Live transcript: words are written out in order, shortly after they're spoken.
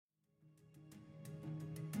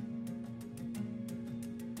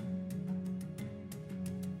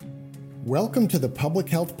Welcome to the Public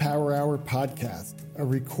Health Power Hour podcast, a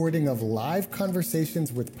recording of live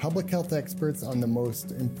conversations with public health experts on the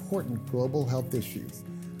most important global health issues.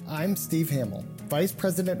 I'm Steve Hamill, Vice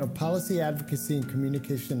President of Policy Advocacy and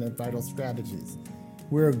Communication at Vital Strategies.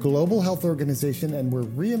 We're a global health organization and we're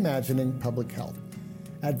reimagining public health.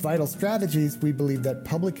 At Vital Strategies, we believe that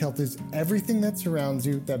public health is everything that surrounds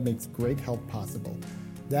you that makes great health possible.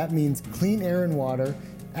 That means clean air and water,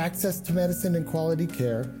 access to medicine and quality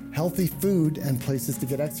care, healthy food and places to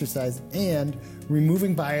get exercise, and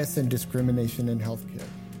removing bias and discrimination in healthcare.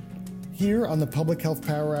 Here on the Public Health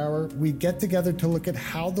Power Hour, we get together to look at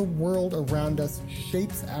how the world around us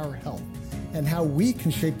shapes our health and how we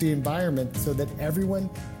can shape the environment so that everyone,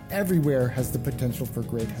 everywhere has the potential for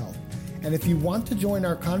great health. And if you want to join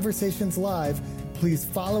our conversations live, please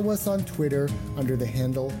follow us on Twitter under the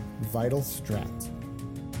handle VitalStrat.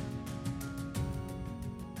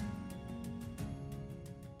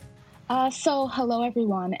 Hello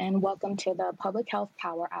everyone, and welcome to the Public Health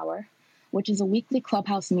Power Hour, which is a weekly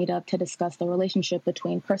Clubhouse meetup to discuss the relationship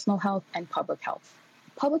between personal health and public health.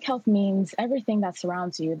 Public health means everything that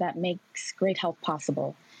surrounds you that makes great health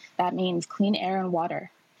possible. That means clean air and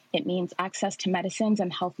water. It means access to medicines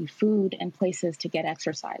and healthy food and places to get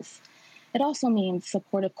exercise. It also means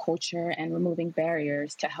supportive culture and removing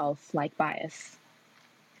barriers to health like bias.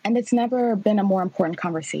 And it's never been a more important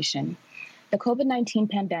conversation. The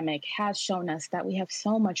COVID-19 pandemic has shown us that we have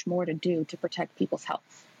so much more to do to protect people's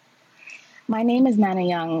health. My name is Nana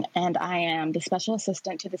Young, and I am the Special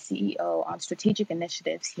Assistant to the CEO on Strategic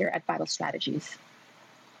Initiatives here at Vital Strategies.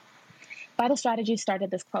 Vital Strategies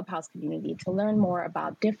started this Clubhouse community to learn more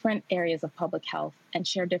about different areas of public health and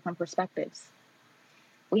share different perspectives.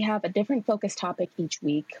 We have a different focus topic each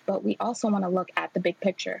week, but we also want to look at the big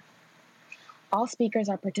picture. All speakers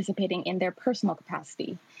are participating in their personal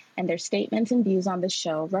capacity, and their statements and views on this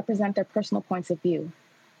show represent their personal points of view.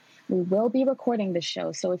 We will be recording this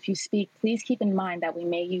show, so if you speak, please keep in mind that we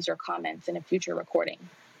may use your comments in a future recording.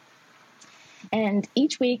 And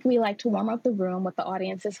each week, we like to warm up the room with the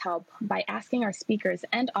audience's help by asking our speakers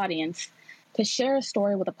and audience to share a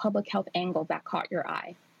story with a public health angle that caught your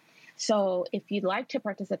eye. So if you'd like to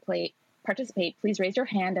participate, please raise your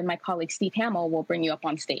hand and my colleague Steve Hamill will bring you up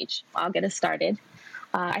on stage. I'll get us started.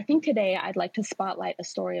 I think today I'd like to spotlight a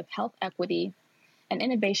story of health equity and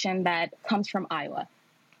innovation that comes from Iowa.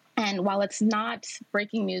 And while it's not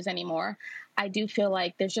breaking news anymore, I do feel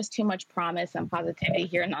like there's just too much promise and positivity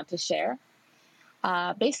here not to share.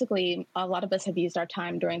 Basically, a lot of us have used our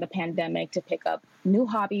time during the pandemic to pick up new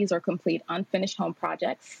hobbies or complete unfinished home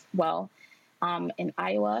projects. Well, in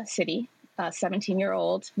Iowa City, a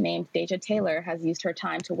 17-year-old named Deja Taylor has used her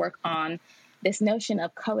time to work on this notion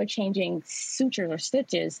of color-changing sutures or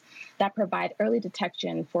stitches that provide early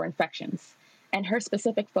detection for infections. And her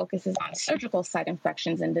specific focus is on surgical site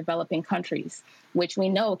infections in developing countries, which we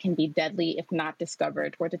know can be deadly if not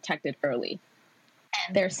discovered or detected early.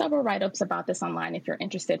 And there are several write-ups about this online if you're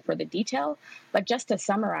interested for the detail. But just to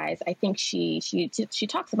summarize, I think she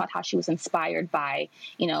talks about how she was inspired by,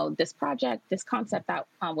 this project, this concept that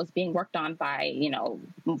was being worked on by,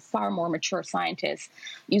 far more mature scientists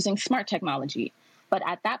using smart technology. But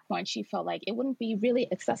at that point, she felt like it wouldn't be really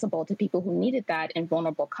accessible to people who needed that in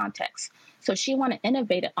vulnerable contexts. So she wanted to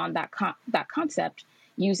innovate on that concept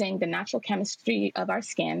using the natural chemistry of our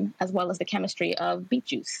skin as well as the chemistry of beet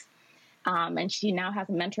juice. And she now has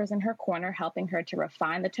mentors in her corner helping her to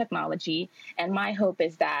refine the technology. And my hope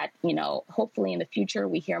is that, hopefully in the future,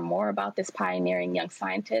 we hear more about this pioneering young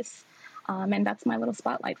scientist. And that's my little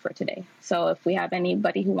spotlight for today. So if we have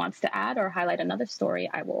anybody who wants to add or highlight another story,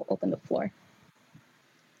 I will open the floor.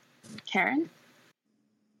 Karen?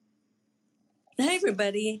 Hey,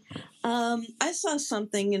 everybody. I saw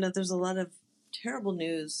something, there's a lot of terrible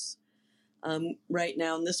news right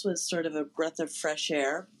now, and this was sort of a breath of fresh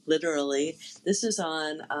air, literally. This is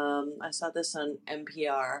on, I saw this on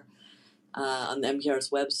NPR, on NPR's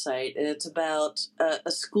website, and it's about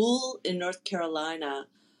a school in North Carolina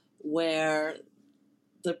where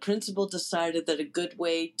the principal decided that a good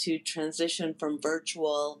way to transition from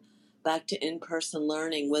virtual back to in-person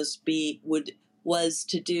learning was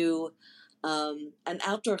to do an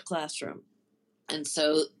outdoor classroom. And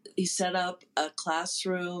so he set up a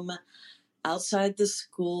classroom outside the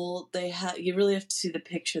school. You really have to see the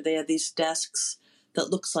picture. They had these desks that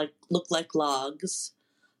look like logs.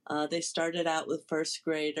 They started out with first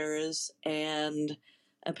graders, and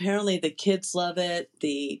apparently the kids love it.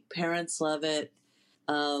 The parents love it.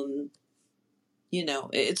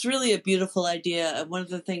 It's really a beautiful idea. And one of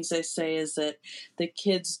the things they say is that the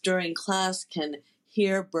kids during class can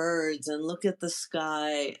hear birds and look at the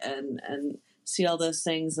sky and see all those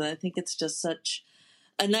things. And I think it's just such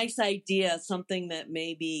a nice idea, something that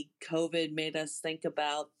maybe COVID made us think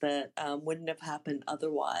about that wouldn't have happened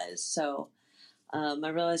otherwise. So I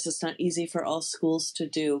realize it's not easy for all schools to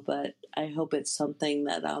do, but I hope it's something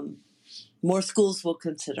that more schools will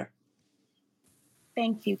consider.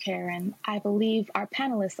 Thank you, Karen. I believe our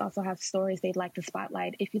panelists also have stories they'd like to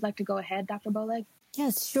spotlight. If you'd like to go ahead, Dr. Bowleg.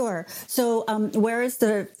 Yes, sure. So whereas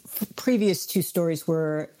the previous two stories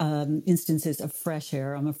were instances of fresh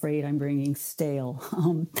air, I'm afraid I'm bringing stale,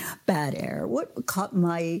 bad air. What caught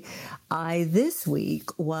my eye this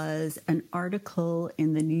week was an article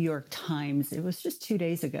in the New York Times. It was just 2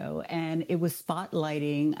 days ago, and it was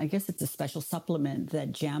spotlighting, I guess it's a special supplement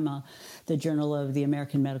that JAMA, the Journal of the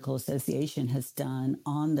American Medical Association, has done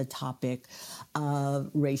on the topic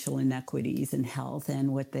of racial inequities in health.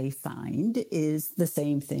 And what they find is the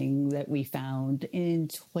same thing that we found in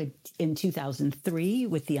 2003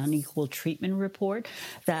 with the unequal treatment report,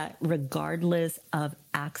 that regardless of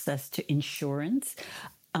access to insurance,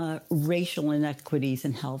 racial inequities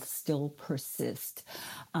in health still persist.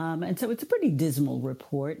 And so it's a pretty dismal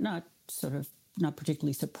report, not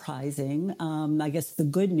particularly surprising. I guess the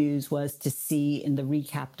good news was to see in the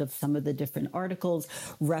recap of some of the different articles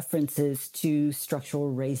references to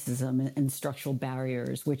structural racism and structural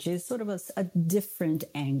barriers, which is sort of a different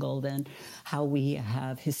angle than how we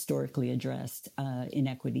have historically addressed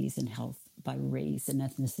inequities in health by race and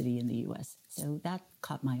ethnicity in the U.S. So that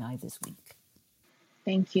caught my eye this week.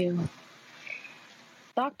 Thank you.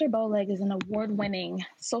 Dr. Bowleg is an award-winning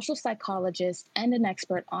social psychologist and an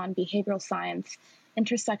expert on behavioral science,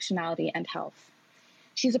 intersectionality, and health.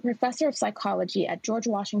 She's a professor of psychology at George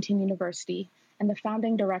Washington University and the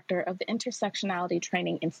founding director of the Intersectionality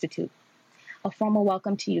Training Institute. A formal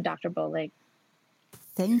welcome to you, Dr. Bowleg.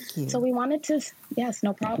 Thank you. So we wanted to, yes,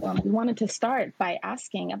 no problem. We wanted to start by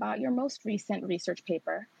asking about your most recent research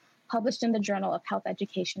paper published in the Journal of Health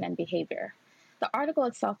Education and Behavior. The article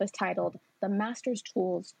itself is titled, "The Master's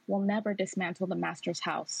Tools Will Never Dismantle the Master's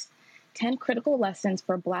House: 10 Critical Lessons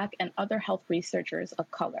for Black and Other Health Researchers of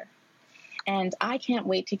Color." And I can't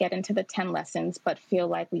wait to get into the 10 lessons, but feel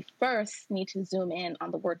like we first need to zoom in on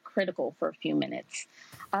the word critical for a few minutes.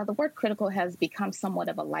 The word critical has become somewhat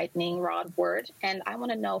of a lightning rod word, and I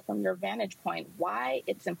want to know from your vantage point why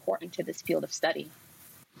it's important to this field of study.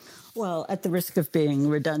 Well, at the risk of being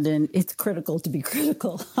redundant, it's critical to be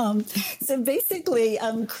critical. So basically,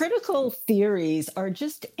 critical theories are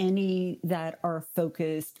just any that are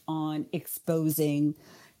focused on exposing,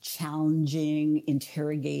 challenging,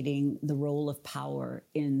 interrogating the role of power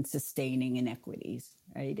in sustaining inequities,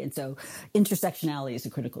 right? And so intersectionality is a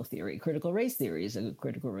critical theory. Critical race theory is a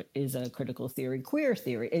critical theory. Queer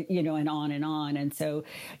theory, and on and on. And so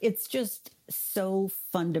it's just so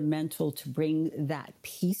fundamental to bring that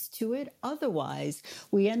piece to it. Otherwise,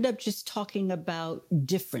 we end up just talking about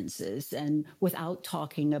differences and without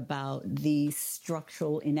talking about the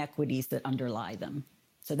structural inequities that underlie them.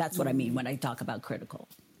 So that's what I mean when I talk about critical.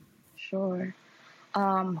 Sure.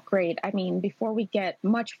 Great. I mean, before we get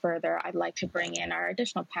much further, I'd like to bring in our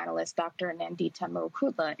additional panelist, Dr. Nandita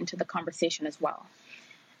Murukutla, into the conversation as well.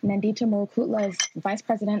 Nandita Murukutla is Vice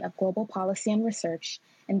President of Global Policy and Research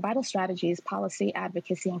in Vital Strategies Policy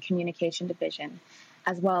Advocacy and Communication Division,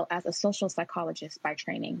 as well as a social psychologist by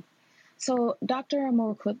training. So, Dr.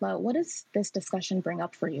 Murukutla, what does this discussion bring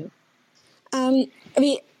up for you?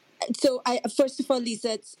 First of all,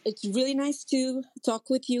 Lisa, it's really nice to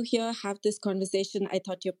talk with you here, have this conversation. I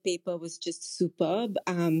thought your paper was just superb.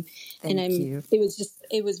 Thank you.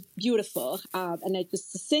 It was beautiful. And it was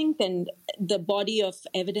succinct, and the body of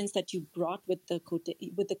evidence that you brought with the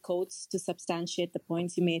quotes to substantiate the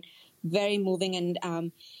points you made, very moving.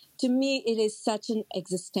 And to me, it is such an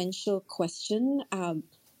existential question,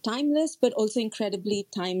 timeless, but also incredibly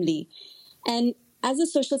timely. And as a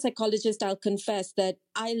social psychologist, I'll confess that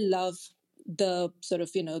I love the sort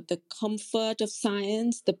of, the comfort of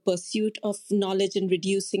science, the pursuit of knowledge and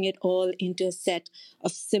reducing it all into a set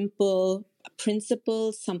of simple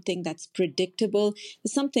principles, something that's predictable.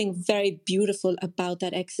 There's something very beautiful about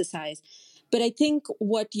that exercise. But I think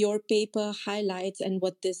what your paper highlights and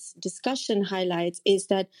what this discussion highlights is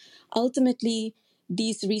that ultimately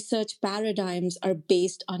these research paradigms are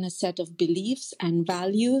based on a set of beliefs and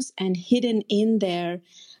values, and hidden in there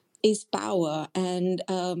is power and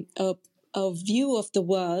a view of the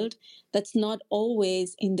world that's not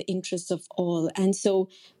always in the interests of all. And so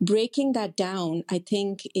breaking that down, I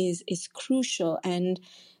think, is crucial. And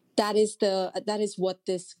that is what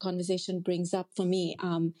this conversation brings up for me.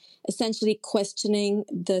 Essentially questioning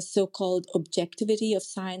the so-called objectivity of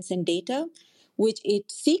science and data, which it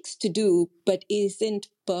seeks to do, but isn't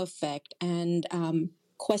perfect, and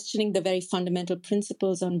questioning the very fundamental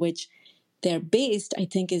principles on which they're based, I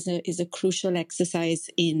think, is a crucial exercise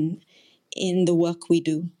in the work we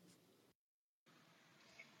do.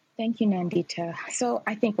 Thank you, Nandita. So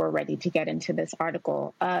I think we're ready to get into this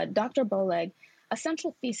article. Dr. Bowleg, a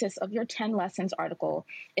central thesis of your 10 lessons article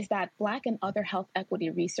is that Black and other health equity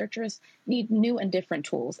researchers need new and different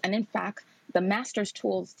tools. And in fact, the Master's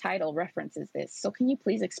Tools title references this. So can you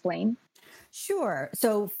please explain? Sure.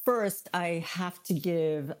 So first, I have to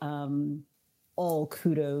give all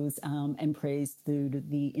kudos and praise to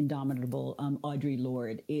the indomitable Audre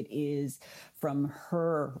Lorde. It is from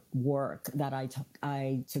her work that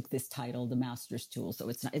I took this title, The Master's Tool. So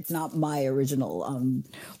it's not my original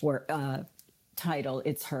work. Title,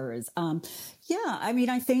 it's hers.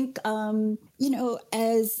 I think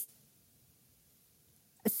as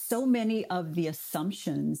so many of the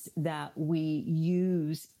assumptions that we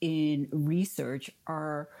use in research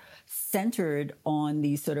are centered on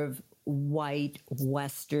these sort of white,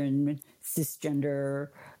 Western, cisgender,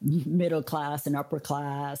 middle class and upper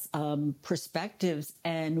class perspectives,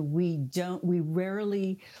 and we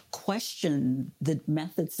rarely question the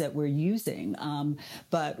methods that we're using,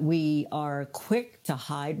 but we are quick to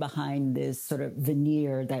hide behind this sort of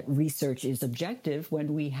veneer that research is objective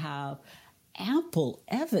when we have ample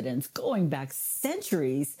evidence going back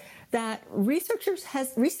centuries that research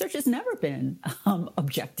has never been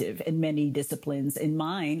objective in many disciplines. In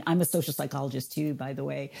mine, I'm a social psychologist too, by the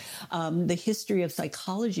way. The history of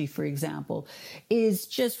psychology, for example, is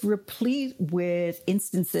just replete with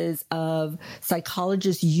instances of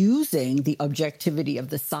psychologists using the objectivity of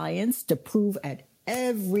the science to prove at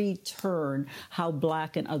every turn how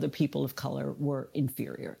Black and other people of color were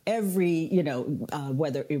inferior.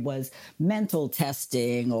 Whether it was mental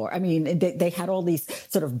testing or, they had all these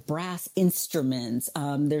sort of brass instruments.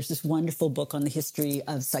 There's this wonderful book on the history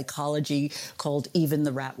of psychology called Even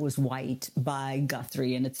the Rat Was White by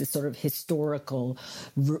Guthrie. And it's this sort of historical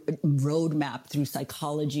roadmap through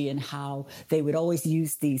psychology and how they would always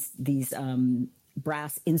use these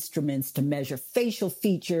brass instruments to measure facial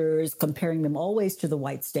features, comparing them always to the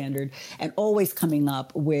white standard, and always coming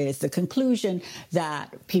up with the conclusion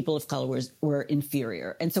that people of color were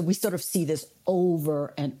inferior. And so we sort of see this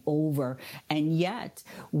over and over, and yet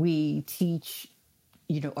we teach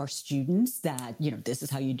our students that, this is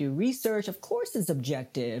how you do research. Of course, it's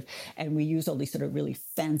objective. And we use all these sort of really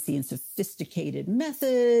fancy and sophisticated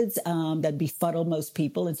methods that befuddle most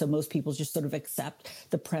people. And so most people just sort of accept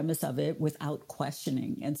the premise of it without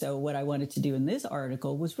questioning. And so what I wanted to do in this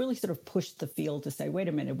article was really sort of push the field to say, wait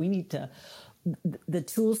a minute, we need to, the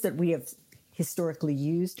tools that we have historically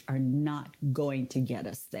used are not going to get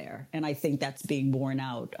us there. And I think that's being borne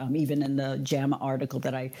out, even in the JAMA article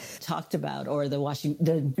that I talked about, or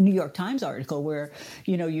the New York Times article where,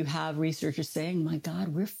 you have researchers saying, my God,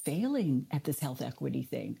 we're failing at this health equity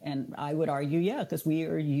thing. And I would argue, because we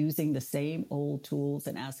are using the same old tools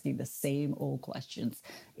and asking the same old questions.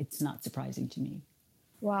 It's not surprising to me.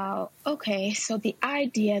 Wow. Okay. So the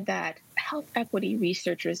idea that health equity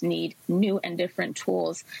researchers need new and different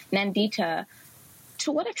tools. Nandita,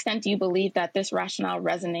 to what extent do you believe that this rationale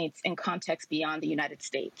resonates in contexts beyond the United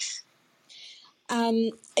States?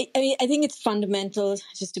 I think it's fundamental,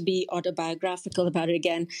 just to be autobiographical about it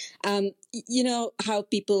again. How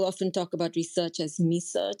people often talk about research as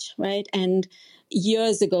me-search, right? And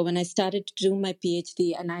years ago, when I started to do my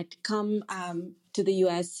PhD and I'd come to the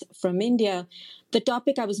US from India, the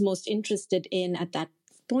topic I was most interested in at that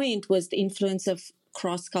point was the influence of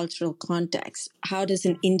cross-cultural context. How does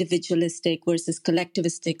an individualistic versus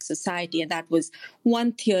collectivistic society, and that was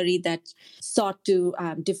one theory that sought to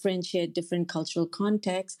differentiate different cultural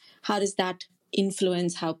contexts, how does that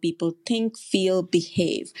influence how people think, feel,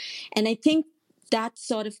 behave? And I think that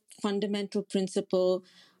sort of fundamental principle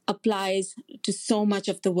applies to so much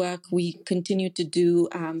of the work we continue to do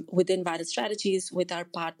within Vital Strategies with our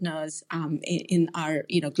partners in our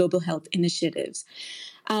global health initiatives.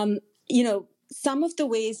 Some of the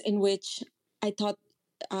ways in which I thought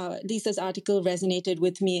Lisa's article resonated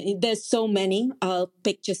with me, there's so many. I'll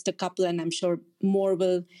pick just a couple, and I'm sure more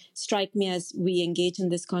will strike me as we engage in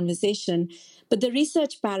this conversation. But the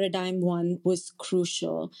research paradigm one was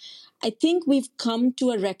crucial. I think we've come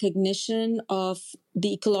to a recognition of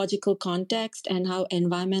the ecological context and how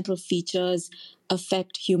environmental features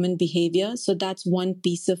affect human behavior. So that's one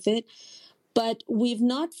piece of it. But we've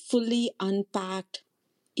not fully unpacked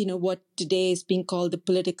what today is being called the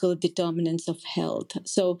political determinants of health.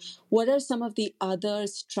 So what are some of the other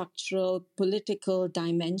structural political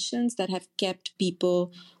dimensions that have kept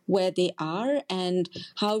people where they are, and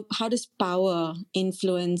how does power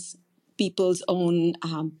influence people's own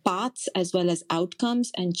paths as well as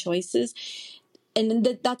outcomes and choices? And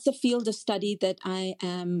that's a field of study that I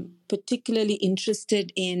am particularly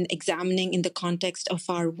interested in examining in the context of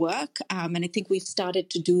our work. And I think we've started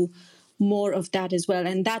to do more of that as well.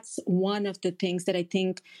 And that's one of the things that I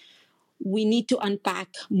think we need to unpack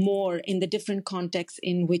more in the different contexts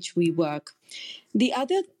in which we work. The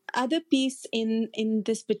other piece in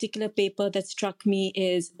this particular paper that struck me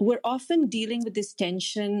is we're often dealing with this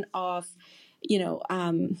tension of,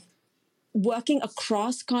 working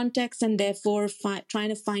across contexts and therefore trying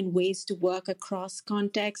to find ways to work across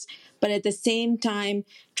contexts, but at the same time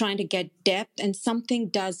trying to get depth, and something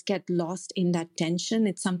does get lost in that tension.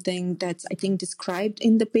 It's something that's, I think, described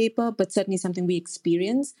in the paper, but certainly something we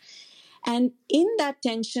experience. And in that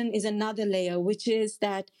tension is another layer, which is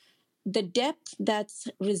that the depth that's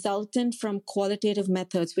resultant from qualitative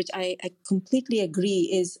methods, which I completely agree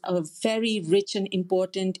is a very rich and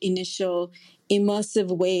important initial immersive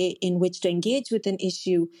way in which to engage with an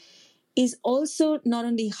issue, is also not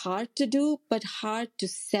only hard to do, but hard to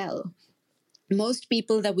sell. Most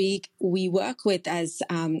people that we work with as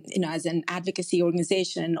as an advocacy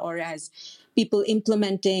organization or as people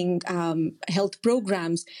implementing health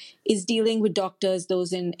programs is dealing with doctors,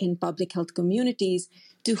 those in public health communities,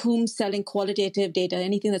 to whom selling qualitative data,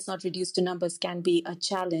 anything that's not reduced to numbers, can be a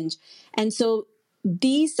challenge. And so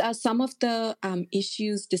these are some of the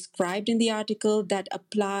issues described in the article that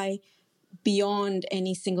apply beyond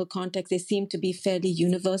any single context. They seem to be fairly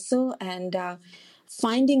universal, and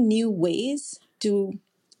finding new ways to,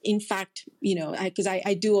 in fact, because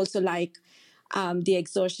I do also like the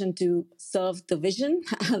exhortation to serve the vision,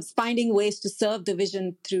 finding ways to serve the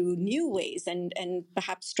vision through new ways, and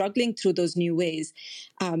perhaps struggling through those new ways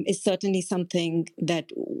is certainly something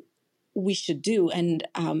that we should do. And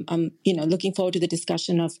I'm looking forward to the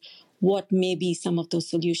discussion of what may be some of those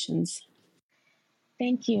solutions.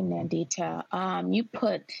 Thank you, Nandita. You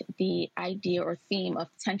put the idea or theme of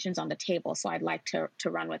tensions on the table, so I'd like to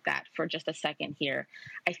run with that for just a second here.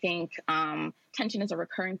 I think tension is a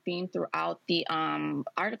recurring theme throughout the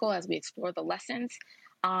article as we explore the lessons.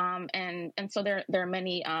 And so there are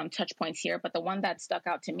many touch points here, but the one that stuck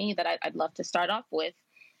out to me that I'd love to start off with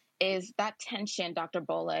is that tension, Dr.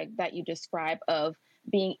 Bowleg, that you describe of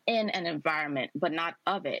being in an environment, but not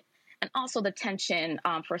of it. And also the tension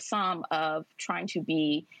for some of trying to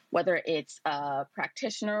be, whether it's a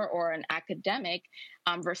practitioner or an academic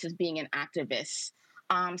versus being an activist.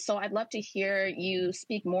 So I'd love to hear you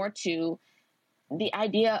speak more to the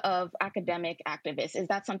idea of academic activist. Is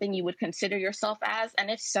that something you would consider yourself as? And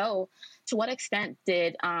if so, to what extent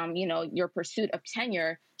did your pursuit of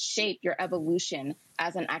tenure shape your evolution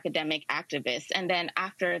as an academic activist? And then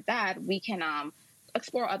after that, we can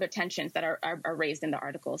explore other tensions that are raised in the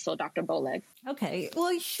article. So Dr. Bowleg. Okay,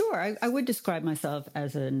 well, sure. I would describe myself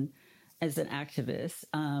as an activist,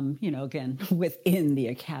 again, within the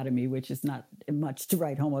academy, which is not much to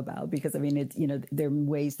write home about, because, I mean, it's, there are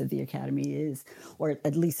ways that the academy is, or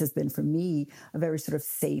at least has been for me, a very sort of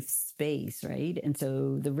safe space, right? And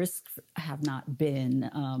so the risks have not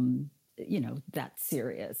been that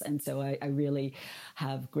serious. And so I really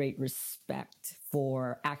have great respect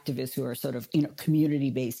for activists who are sort of,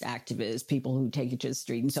 community-based activists, people who take it to the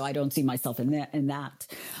street. And so I don't see myself in that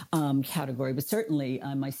category, but certainly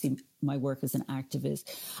I see my work as an activist.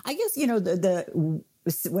 I guess,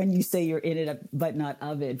 when you say you're in it, but not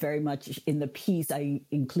of it, very much in the piece, I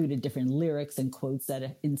included different lyrics and quotes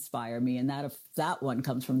that inspire me. And that one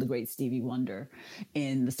comes from the great Stevie Wonder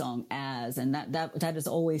in the song As. And that has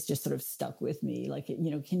always just sort of stuck with me. Like,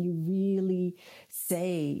 can you really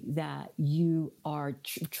say that you are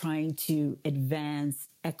trying to advance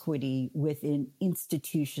equity within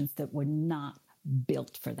institutions that were not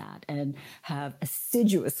built for that, and have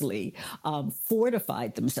assiduously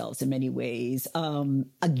fortified themselves in many ways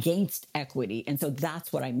against equity? And so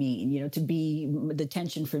that's what I mean. To be the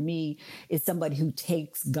tension for me is somebody who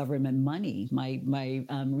takes government money. My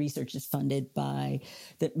research is funded by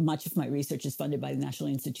much of my research is funded by the National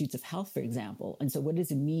Institutes of Health, for example. And so what does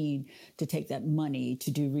it mean to take that money to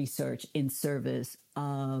do research in service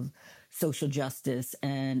of social justice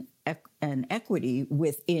and equity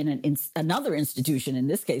within another institution, in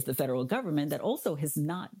this case, the federal government, that also has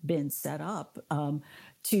not been set up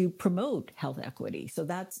to promote health equity. So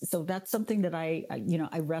that's something that I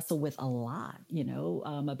wrestle with a lot,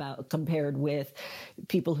 about compared with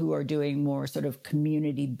people who are doing more sort of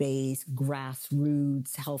community-based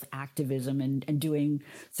grassroots health activism and doing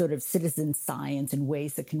sort of citizen science in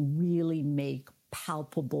ways that can really make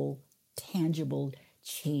palpable, tangible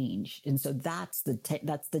change. And so that's the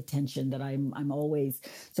tension that I'm always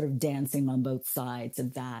sort of dancing on both sides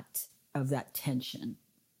of that tension.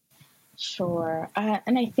 Sure.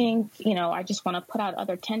 And I think, I just want to put out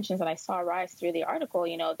other tensions that I saw rise through the article,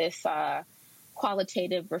 this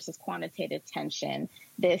qualitative versus quantitative tension,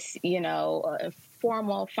 this,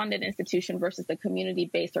 formal funded institution versus the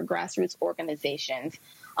community-based or grassroots organizations.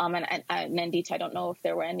 And Nandita, I don't know if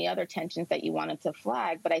there were any other tensions that you wanted to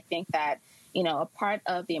flag, but I think that, a part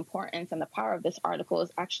of the importance and the power of this article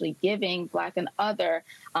is actually giving Black and other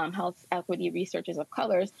health equity researchers of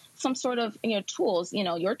colors some sort of tools.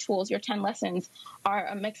 Your tools, your 10 lessons are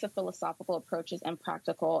a mix of philosophical approaches and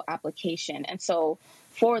practical application. And so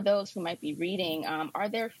for those who might be reading, are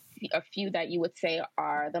there a few that you would say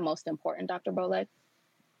are the most important, Dr. Bowleg?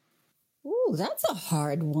 Ooh, that's a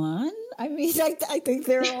hard one. I mean, I think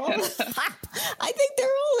they're all, I think they're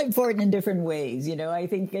all important in different ways. I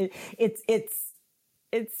think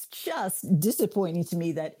it's just disappointing to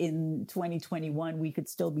me that in 2021 we could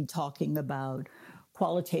still be talking about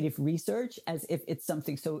qualitative research as if it's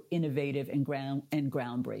something so innovative and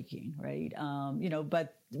groundbreaking, right?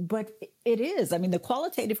 But it is. I mean, the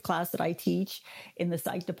qualitative class that I teach in the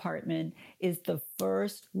psych department is the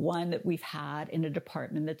first one that we've had in a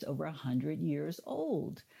department that's over 100 years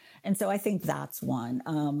old. And so I think that's one.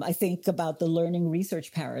 I think about the learning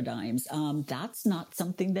research paradigms. That's not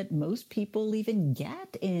something that most people even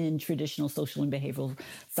get in traditional social and behavioral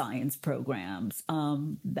science programs.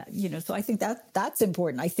 So I think that's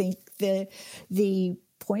important. I think the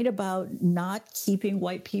point about not keeping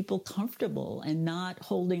white people comfortable and not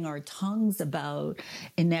holding our tongues about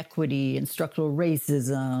inequity and structural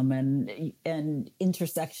racism and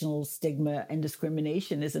intersectional stigma and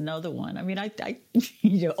discrimination is another one. I mean,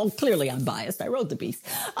 clearly I'm biased. I wrote the piece.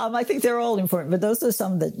 I think they're all important, but those are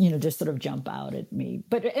some that, just sort of jump out at me.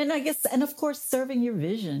 And of course, serving your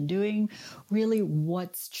vision, doing really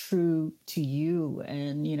what's true to you.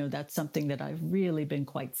 And, that's something that I've really been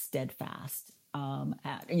quite steadfast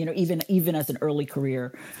at, even as an early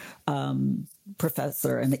career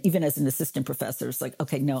professor and even as an assistant professor, it's like,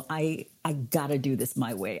 okay, no, I got to do this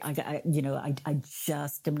my way. I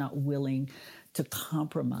just am not willing to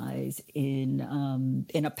compromise in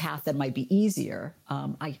a path that might be easier.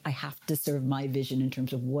 I have to serve my vision in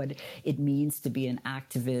terms of what it means to be an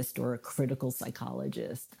activist or a critical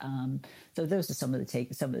psychologist. So those are some of the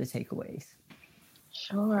takeaways.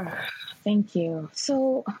 Sure. Thank you.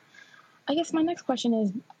 So I guess my next question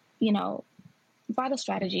is, Vital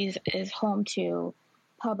Strategies is home to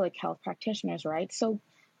public health practitioners, right? So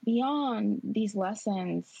beyond these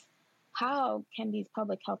lessons, how can these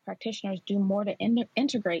public health practitioners do more to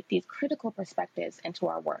integrate these critical perspectives into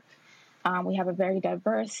our work? We have a very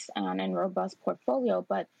diverse and robust portfolio,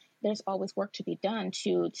 but there's always work to be done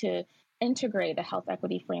to integrate a health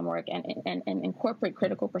equity framework and incorporate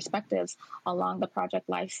critical perspectives along the project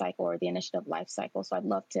life cycle or the initiative life cycle. So I'd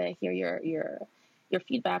love to hear your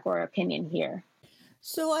feedback or opinion here.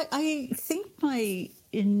 So I think my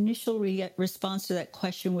initial response to that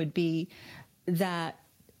question would be that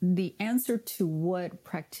the answer to what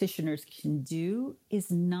practitioners can do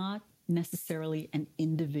is not necessarily an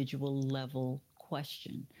individual level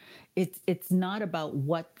question. It's not about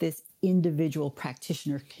what this individual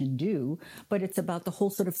practitioner can do, but it's about the whole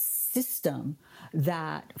sort of system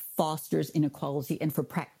that fosters inequality and for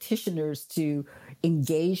practitioners to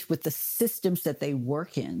engage with the systems that they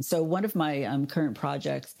work in. So one of my current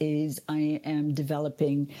projects is I am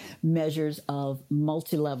developing measures of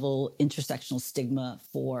multi-level intersectional stigma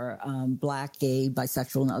for Black, gay,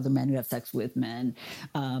 bisexual, and other men who have sex with men.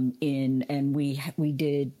 And we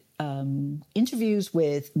did interviews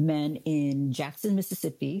with men in Jackson,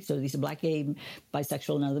 Mississippi. So these are Black, gay,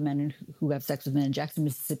 bisexual, and other men who have sex with men in Jackson,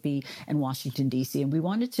 Mississippi, and Washington, D.C. And we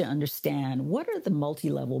wanted to understand what are the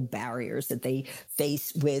multi-level barriers that they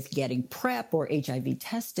face with getting PrEP or HIV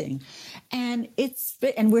testing. And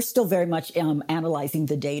we're still very much analyzing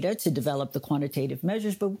the data to develop the quantitative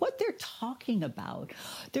measures. But what they're talking about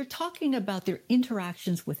their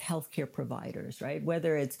interactions with healthcare providers, right?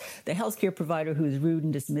 Whether it's the healthcare provider who is rude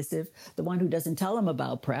and dismissive pervasive, the one who doesn't tell them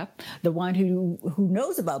about PrEP, the one who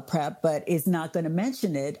knows about PrEP but is not going to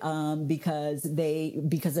mention it because of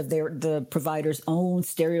the provider's own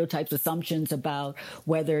stereotypes, assumptions about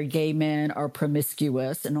whether gay men are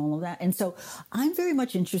promiscuous and all of that. And so I'm very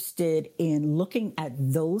much interested in looking at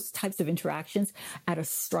those types of interactions at a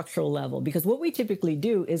structural level, because what we typically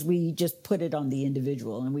do is we just put it on the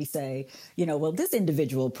individual and we say, well, this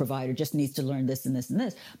individual provider just needs to learn this and this and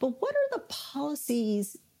this. But what are the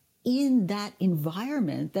policies in that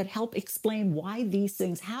environment that help explain why these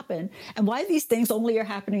things happen and why these things only are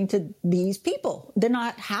happening to these people? They're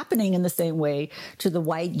not happening in the same way to the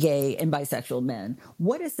white, gay, and bisexual men.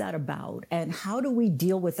 What is that about? And how do we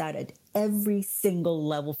deal with that at every single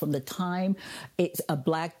level, from the time a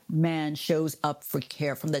Black man shows up for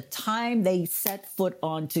care, from the time they set foot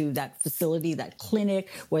onto that facility, that clinic,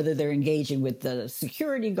 whether they're engaging with the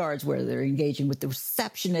security guards, whether they're engaging with the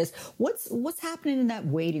receptionist, what's happening in that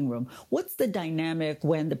waiting room? What's the dynamic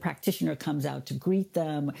when the practitioner comes out to greet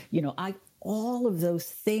them? All of those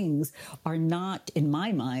things are not, in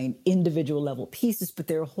my mind, individual level pieces, but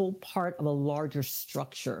they're a whole part of a larger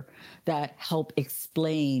structure that help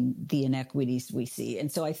explain the inequities we see.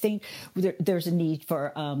 And so I think there's a need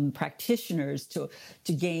for practitioners to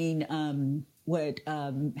gain I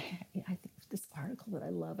think this article that I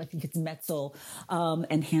love, I think it's Metzel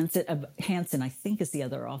and Hansen, I think is the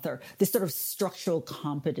other author, this sort of structural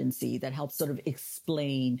competency that helps sort of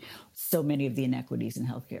explain so many of the inequities in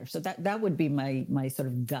healthcare. So that would be my sort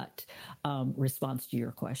of gut response to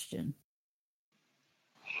your question.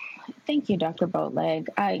 Thank you, Dr. Bowleg.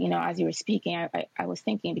 As you were speaking, I was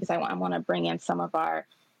thinking, because I want to bring in some of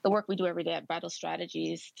the work we do every day at Vital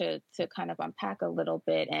Strategies to kind of unpack a little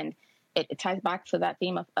bit. And it ties back to that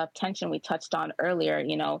theme of tension we touched on earlier.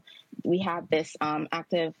 We have this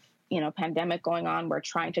active, pandemic going on. We're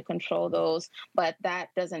trying to control those, but that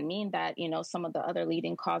doesn't mean that, some of the other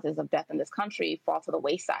leading causes of death in this country fall to the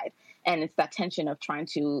wayside. And it's that tension of trying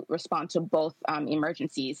to respond to both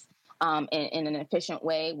emergencies in an efficient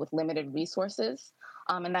way with limited resources.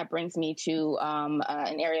 And that brings me to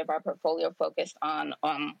an area of our portfolio focused on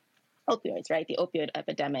opioids, right? The opioid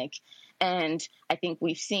epidemic. And I think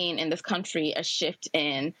we've seen in this country a shift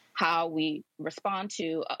in how we respond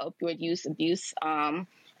to opioid use, abuse,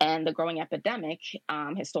 and the growing epidemic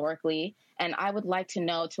historically. And I would like to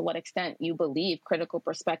know to what extent you believe critical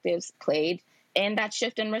perspectives played in that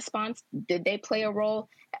shift in response. Did they play a role,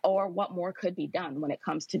 or what more could be done when it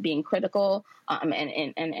comes to being critical and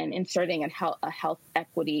inserting a health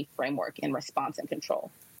equity framework in response and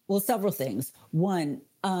control? Well, several things. One,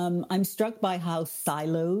 I'm struck by how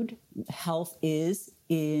siloed health is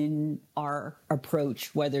in our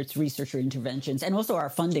approach, whether it's research or interventions, and also our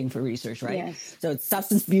funding for research, right? Yes. So it's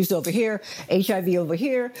substance abuse over here, HIV over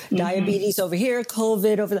here, diabetes over here,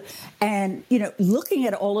 COVID over there. And, looking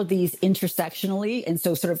at all of these intersectionally, and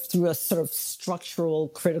so sort of through a sort of structural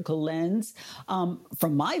critical lens,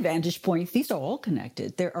 from my vantage point, these are all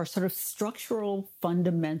connected. There are sort of structural,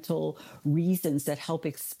 fundamental reasons that help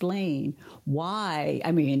explain why,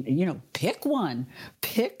 pick one,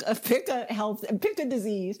 pick a health, pick a disease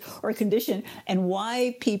or a condition, and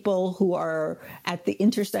why people who are at the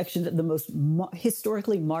intersection of the most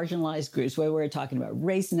historically marginalized groups, where we're talking about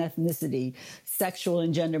race and ethnicity, sexual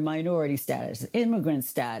and gender minority status, immigrant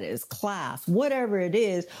status, class, whatever it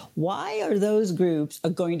is, why are those groups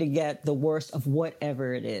going to get the worst of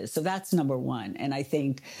whatever it is? So that's number one. And I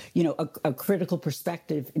think, a critical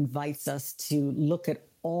perspective invites us to look at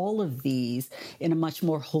all of these in a much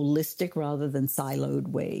more holistic rather than siloed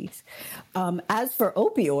ways. As for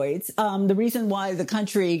opioids, the reason why the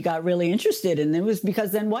country got really interested in them was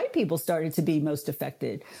because then white people started to be most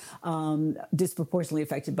affected, disproportionately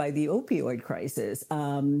affected by the opioid crisis.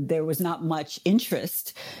 There was not much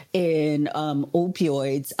interest in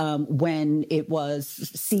opioids when it was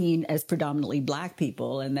seen as predominantly Black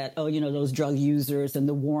people, and that, those drug users and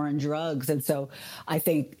the war on drugs. And so I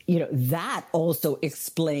think, that also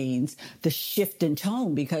explains the shift in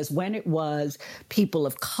tone, because when it was people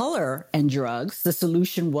of color and drugs, the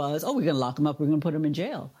solution was, we're going to lock them up, we're going to put them in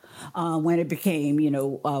jail. When it became,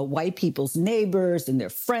 white people's neighbors and their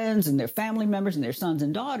friends and their family members and their sons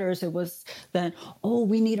and daughters, it was then,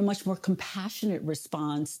 we need a much more compassionate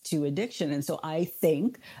response to addiction. And so I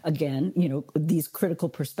think, again, these critical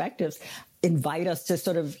perspectives invite us to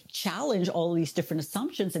sort of challenge all these different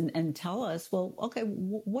assumptions and tell us, well, okay,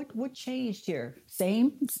 what changed here?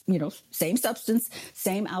 Same substance,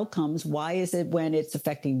 same outcomes. Why is it when it's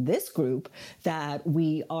affecting this group that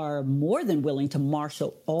we are more than willing to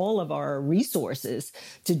marshal all of our resources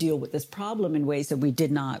to deal with this problem in ways that we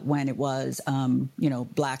did not when it was,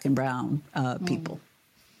 Black and brown people?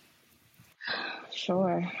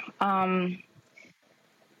 Sure. And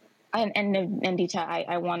Dita,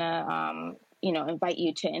 I want to, invite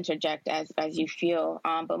you to interject as you feel.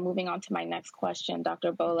 But moving on to my next question,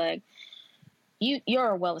 Dr. Bowleg, you're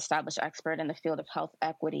a well-established expert in the field of health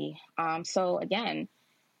equity. So again,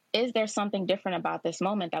 is there something different about this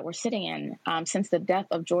moment that we're sitting in since the death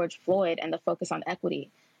of George Floyd and the focus on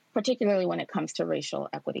equity, particularly when it comes to racial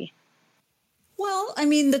equity? Well, I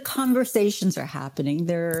mean, the conversations are happening.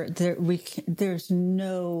 There's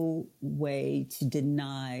no way to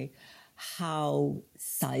deny how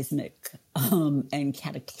seismic and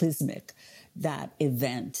cataclysmic that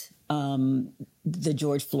event, the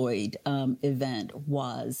George Floyd event,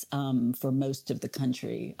 was for most of the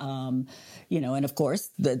country. And of course,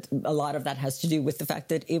 a lot of that has to do with the fact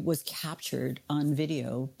that it was captured on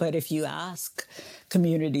video. But if you ask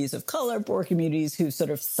communities of color, poor communities who sort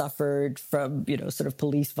of suffered from, sort of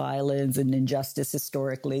police violence and injustice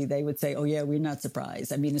historically, they would say, oh, yeah, we're not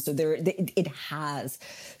surprised. I mean, so it has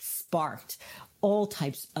sparked all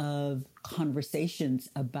types of conversations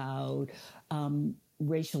about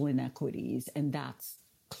racial inequities, and that's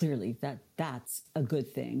clearly that's a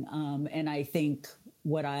good thing. And I think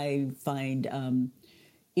what I find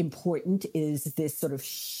important is this sort of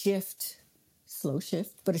slow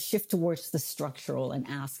shift, but a shift towards the structural and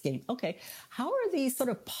asking, okay, how are these sort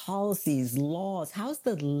of policies, laws, how's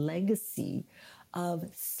the legacy of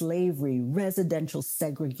slavery, residential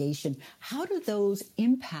segregation, how do those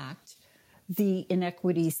impact the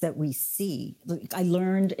inequities that we see? I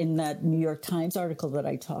learned in that New York Times article that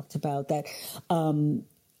I talked about that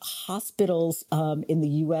hospitals in the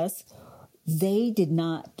U.S., they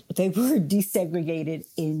were desegregated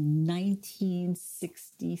in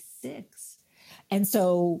 1966. And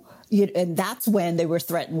so, and that's when they were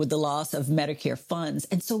threatened with the loss of Medicare funds.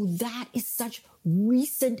 And so that is such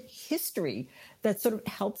recent history that sort of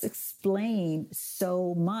helps explain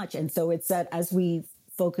so much. And so it's that as we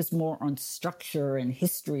focus more on structure and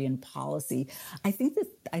history and policy, I think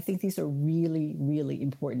these are really, really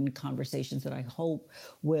important conversations that I hope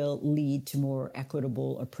will lead to more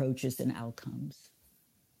equitable approaches and outcomes.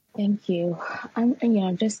 Thank you.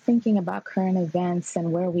 I'm just thinking about current events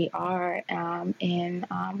and where we are in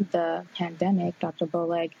the pandemic, Dr.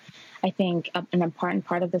 Bowleg. I think an important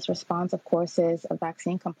part of this response, of course, is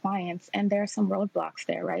vaccine compliance, and there are some roadblocks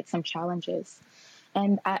there, right? Some challenges.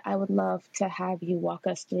 And I would love to have you walk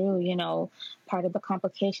us through, part of the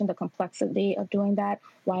complication, the complexity of doing that,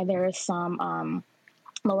 why there is some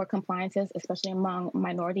lower compliances, especially among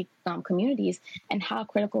minority communities, and how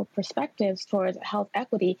critical perspectives towards health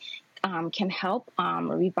equity can help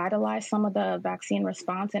revitalize some of the vaccine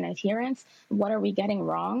response and adherence. What are we getting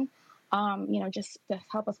wrong? Just to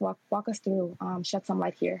help us walk us through, shed some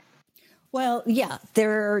light here. Well, yeah,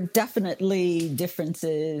 there are definitely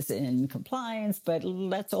differences in compliance, but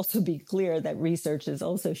let's also be clear that research has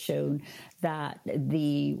also shown that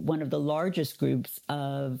one of the largest groups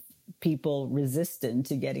of people resistant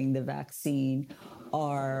to getting the vaccine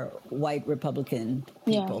are white Republican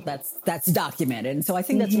people. Yeah. That's documented. And so I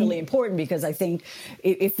think that's really important, because I think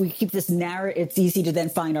if we keep this narrative, it's easy to then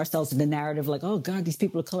find ourselves in the narrative like, oh God, these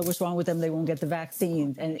people of color, what's wrong with them? They won't get the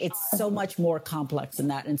vaccine. And it's so much more complex than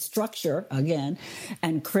that. And structure, again,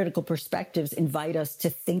 and critical perspectives invite us to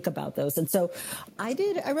think about those. And so I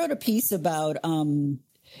wrote a piece about,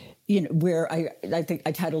 where I think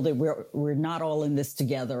I titled it, we're not all in this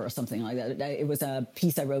together, or something like that. It was a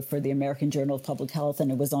piece I wrote for the American Journal of Public Health, and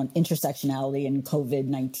it was on intersectionality and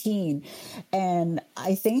COVID-19. And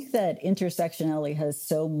I think that intersectionality has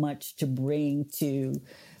so much to bring to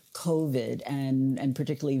COVID and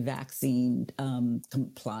particularly vaccine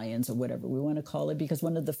compliance, or whatever we want to call it, because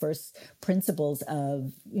one of the first principles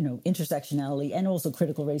of, intersectionality and also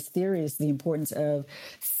critical race theory is the importance of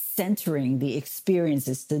centering the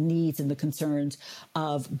experiences, the needs, and the concerns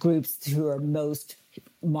of groups who are most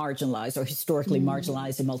marginalized or historically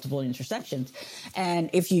marginalized in multiple intersections. And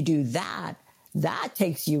if you do that, that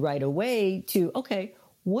takes you right away to, okay,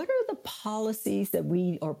 what are the policies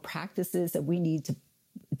or practices that we need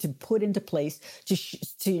to put into place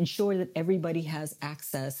to ensure that everybody has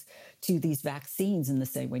access to these vaccines in the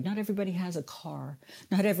same way? Not everybody has a car.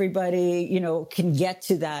 Not everybody, can get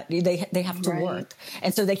to that. They have to work.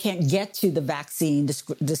 And so they can't get to the vaccine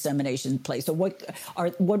dissemination place. So what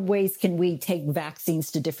ways can we take vaccines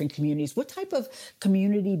to different communities? What type of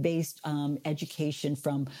community-based education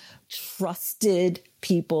from trusted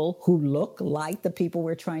people who look like the people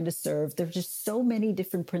we're trying to serve? There's just so many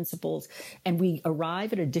different principles, and we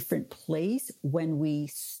arrive at a different place when we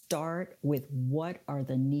start with what are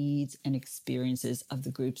the needs and experiences of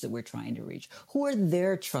the groups that we're trying to reach. Who are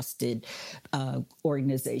their trusted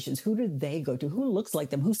organizations? Who do they go to? Who looks like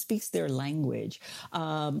them? Who speaks their language?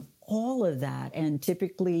 All of that. And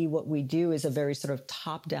typically what we do is a very sort of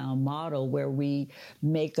top-down model where we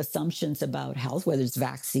make assumptions about health, whether it's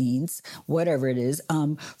vaccines, whatever it is,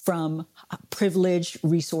 from privileged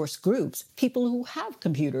resource groups, people who have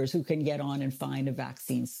computers who can get on and find a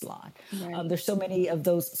vaccine slot. Right. There's so many of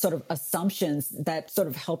those sort of assumptions that sort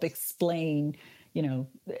of help explain,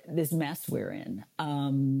 this mess we're in.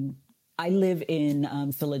 I live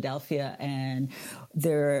in Philadelphia, and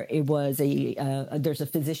there's a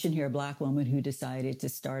physician here, a Black woman, who decided to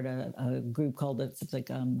start a group called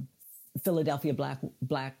Philadelphia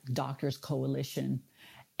Black Doctors Coalition.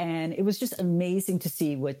 And it was just amazing to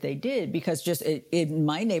see what they did, because just in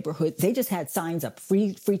my neighborhood, they just had signs up,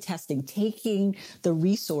 free testing, taking the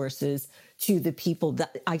resources to the people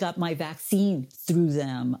that I got my vaccine through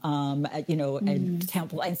them, at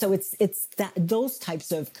Temple. And so it's those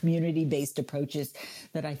types of community-based approaches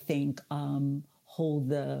that I think hold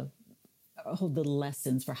the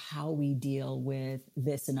lessons for how we deal with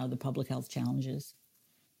this and other public health challenges.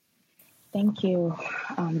 Thank you,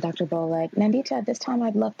 Dr. Bowleg. Nandita, at this time,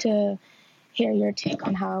 I'd love to hear your take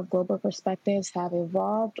on how global perspectives have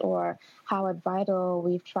evolved, or how vital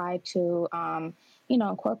we've tried to,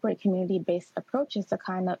 incorporate community-based approaches to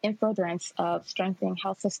kind of in furtherance of strengthening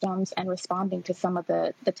health systems and responding to some of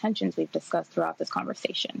the tensions we've discussed throughout this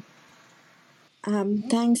conversation.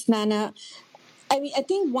 Thanks, Nana. I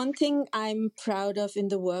think one thing I'm proud of in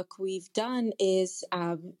the work we've done is,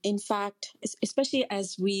 in fact, especially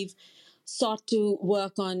as we've sought to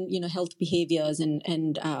work on, health behaviors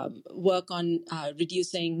and work on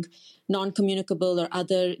reducing non-communicable or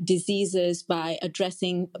other diseases by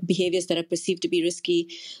addressing behaviors that are perceived to be risky.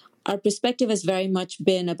 Our perspective has very much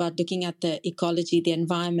been about looking at the ecology, the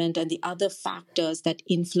environment, and the other factors that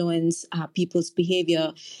influence people's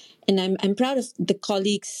behavior. And I'm proud of the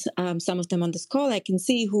colleagues, some of them on this call, I can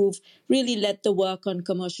see, who've really led the work on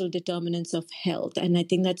commercial determinants of health. And I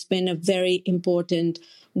think that's been a very important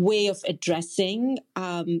way of addressing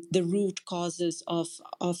the root causes of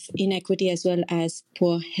inequity as well as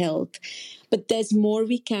poor health. But there's more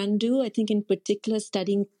we can do, I think, in particular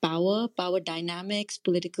studying power dynamics,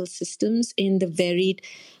 political systems in the varied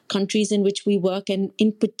countries in which we work, and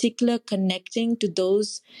in particular connecting to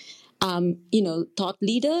those thought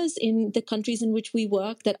leaders in the countries in which we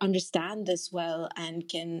work that understand this well and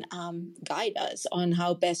can guide us on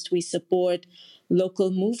how best we support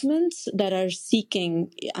local movements that are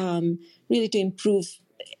seeking really to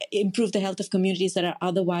improve the health of communities that are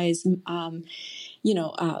otherwise,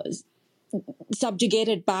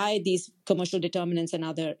 subjugated by these commercial determinants and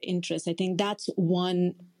other interests. I think that's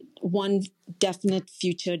one definite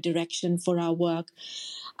future direction for our work.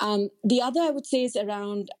 The other, I would say, is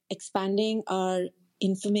around expanding our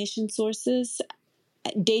information sources.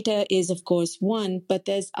 Data is, of course, one, but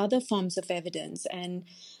there's other forms of evidence. And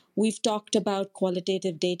we've talked about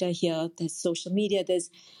qualitative data here. There's social media. There's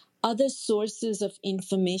other sources of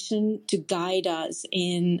information to guide us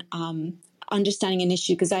in understanding an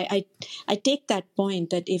issue. Because I take that point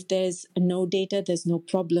that if there's no data, there's no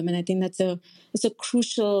problem. And I think that's a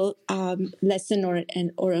crucial lesson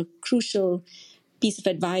or a crucial piece of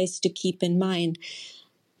advice to keep in mind.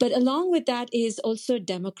 But along with that is also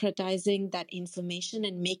democratizing that information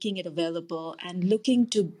and making it available and looking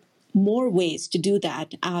to more ways to do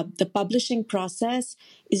that. The publishing process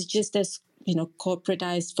is just as,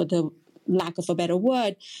 corporatized, for the lack of a better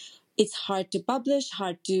word. It's hard to publish,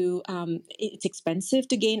 it's expensive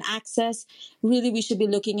to gain access. Really, we should be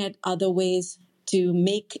looking at other ways to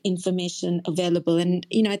make information available. And,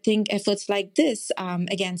 I think efforts like this,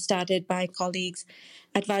 again, started by colleagues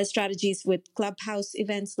at Virus Strategies with Clubhouse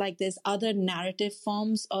events like this, other narrative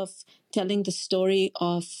forms of telling the story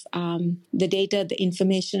of the data, the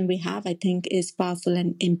information we have, I think is powerful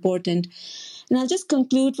and important. And I'll just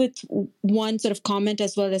conclude with one sort of comment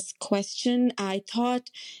as well as question. I thought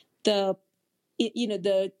the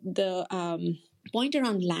point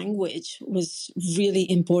around language was really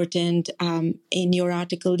important in your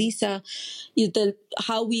article, Lisa.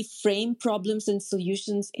 How we frame problems and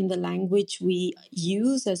solutions in the language we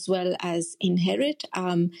use as well as inherit,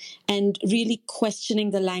 and really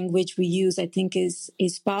questioning the language we use, I think is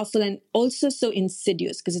powerful and also so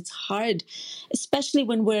insidious, because it's hard, especially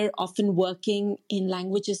when we're often working in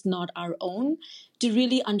languages not our own, to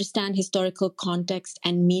really understand historical context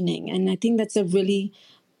and meaning. And I think that's a really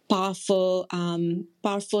powerful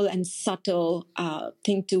and subtle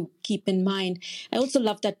thing to keep in mind. I also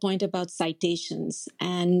love that point about citations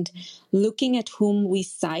and looking at whom we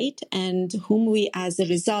cite and whom we, as a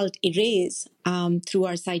result, erase through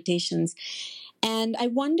our citations. And I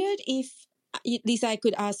wondered if, Lisa, I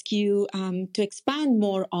could ask you to expand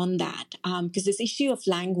more on that, because this issue of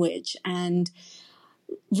language and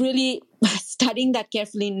really studying that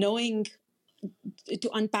carefully, knowing to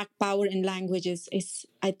unpack power in language is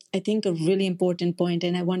I think, a really important point.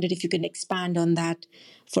 And I wondered if you could expand on that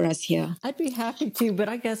for us here. I'd be happy to, but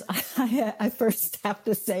I guess I first have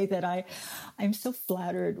to say that I'm so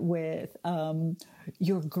flattered with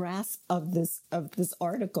your grasp of this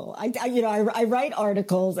article. I write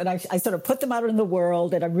articles and I sort of put them out in the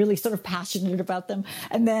world, and I'm really sort of passionate about them.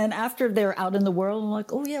 And then after they're out in the world, I'm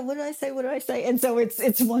like, oh yeah, what did I say? What did I say? And so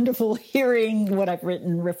it's wonderful hearing what I've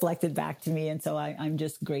written reflected back to me. And so I'm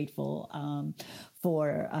just grateful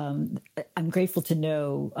I'm grateful to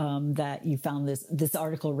know that you found this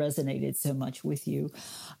article resonated so much with you.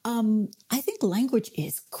 I think language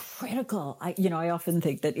is critical. I often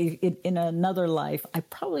think that in another life, I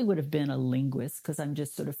probably would have been a linguist, because I'm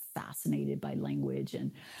just sort of fascinated by language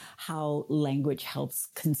and how language helps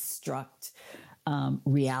construct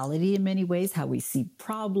reality in many ways, how we see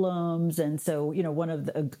problems. And so, one of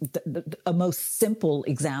a most simple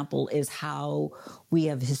example is how we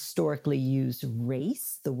have historically used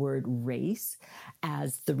race, the word race,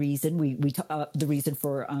 as the reason the reason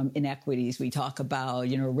for inequities. We talk about,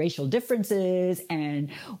 racial differences, and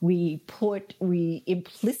we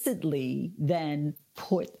implicitly then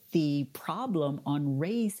put the problem on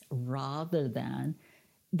race rather than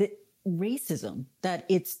the racism, that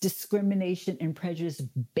it's discrimination and prejudice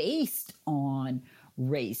based on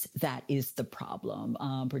race that is the problem,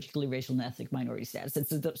 particularly racial and ethnic minority status. And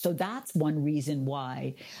so that's one reason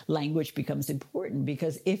why language becomes important,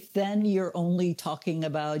 because if then you're only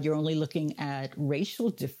looking at racial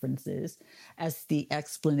differences as the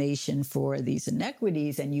explanation for these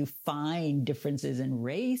inequities, and you find differences in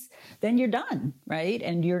race, then you're done, right?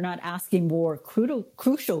 And you're not asking more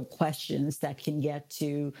crucial questions that can get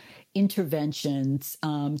to interventions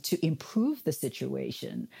to improve the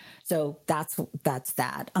situation. So that's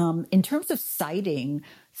that. In terms of citing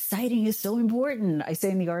is so important. I say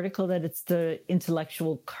in the article that it's the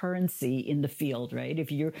intellectual currency in the field, right? If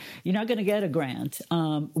you're not going to get a grant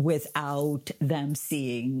without them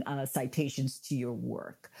seeing citations to your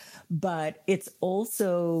work. But it's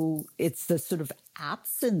the sort of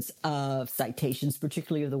absence of citations,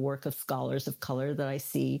 particularly of the work of scholars of color, that I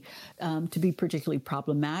see to be particularly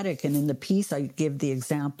problematic. And in the piece, I give the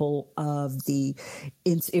example of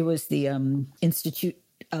it was the Institute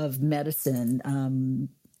of Medicine,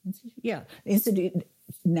 Institute,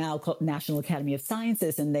 now called National Academy of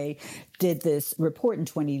Sciences, and they did this report in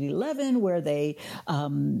 2011 where they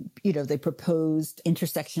proposed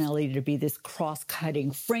intersectionality to be this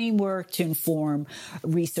cross-cutting framework to inform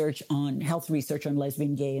health research on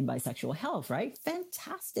lesbian, gay, and bisexual health. Right?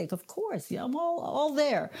 Fantastic, of course. Yeah, I'm all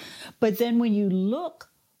there. But then when you look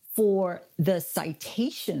for the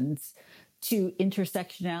citations to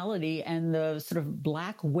intersectionality and the sort of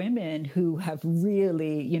Black women who have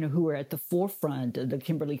really, who are at the forefront, the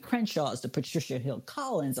Kimberly Crenshaws, the Patricia Hill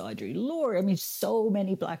Collins, Audre Lorde. I mean, so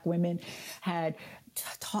many Black women have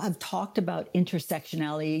talked about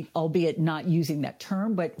intersectionality, albeit not using that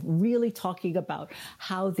term, but really talking about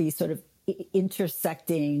how these sort of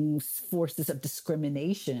intersecting forces of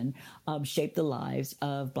discrimination shape the lives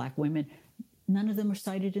of Black women. None of them are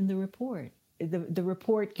cited in the report. The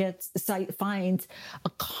report finds a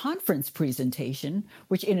conference presentation,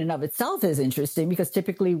 which in and of itself is interesting, because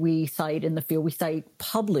typically we cite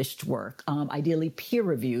published work, ideally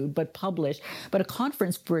peer-reviewed, but published, but a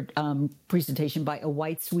conference presentation by a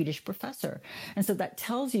white Swedish professor. And so that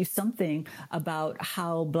tells you something about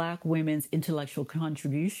how Black women's intellectual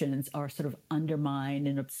contributions are sort of undermined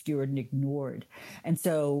and obscured and ignored. And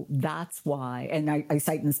so that's why, and I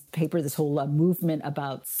cite in this paper this whole movement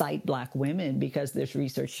about cite Black women, because there's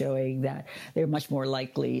research showing that they're much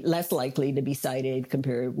less likely to be cited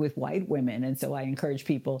compared with white women. And so I encourage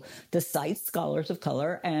people to cite scholars of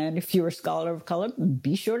color. And if you're a scholar of color,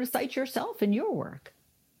 be sure to cite yourself in your work.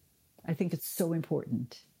 I think it's so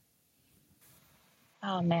important.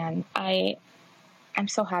 Oh man, I'm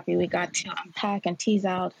so happy we got to unpack and tease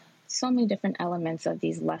out so many different elements of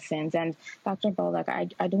these lessons. And Dr.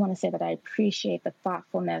 Bowleg, I do want to say that I appreciate the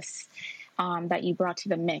thoughtfulness that you brought to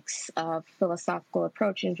the mix of philosophical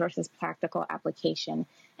approaches versus practical application.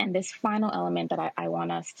 And this final element that I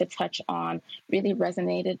want us to touch on really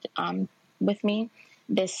resonated with me,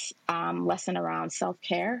 this lesson around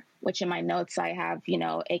self-care which in my notes I have,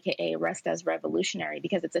 AKA rest as revolutionary,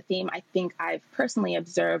 because it's a theme I think I've personally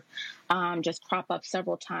observed just crop up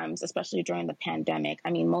several times, especially during the pandemic.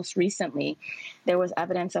 I mean, most recently, there was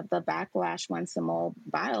evidence of the backlash when Simone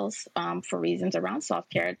Biles, for reasons around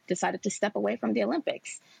self-care, decided to step away from the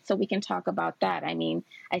Olympics. So we can talk about that. I mean,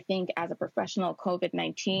 I think as a professional,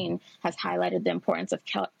 COVID-19 has highlighted the importance of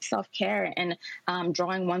self-care and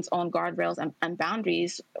drawing one's own guardrails and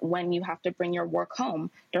boundaries when you have to bring your work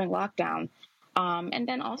home during lockdown. And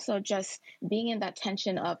then also just being in that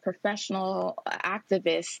tension of professional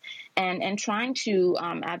activists and trying to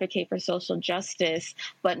advocate for social justice,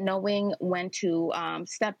 but knowing when to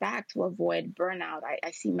step back to avoid burnout.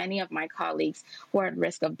 I see many of my colleagues who are at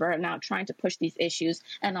risk of burnout trying to push these issues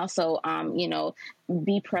and also,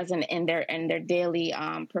 be present in their daily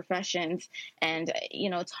professions. And,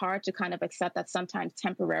 it's hard to kind of accept that sometimes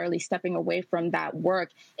temporarily stepping away from that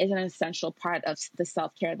work is an essential part of the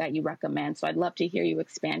self-care that you recommend. So I'd love to hear you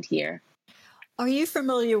expand here. Are you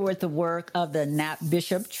familiar with the work of the NAP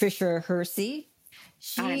Bishop, Tricia Hersey?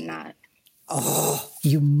 I'm not. Oh,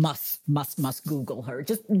 you must Google her.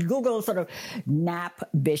 Just Google sort of Nap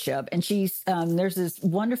Bishop. And she's, there's this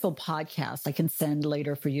wonderful podcast I can send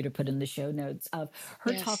later for you to put in the show notes of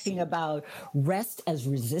her talking about rest as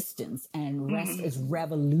resistance and rest as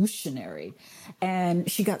revolutionary.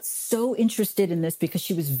 And she got so interested in this because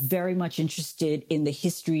she was very much interested in the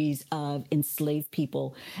histories of enslaved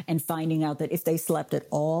people and finding out that if they slept at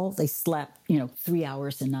all, they slept, 3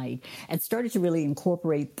 hours a night, and started to really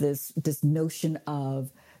incorporate this notion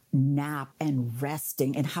of nap and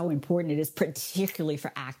resting and how important it is, particularly for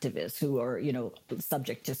activists who are,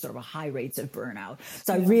 subject to sort of high rates of burnout.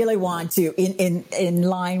 So I really want to, in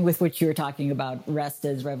line with what you're talking about, rest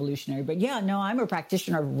as revolutionary. But I'm a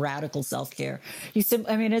practitioner of radical self-care.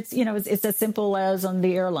 It's as simple as on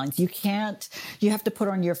the airlines. You have to put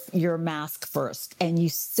on your mask first, and you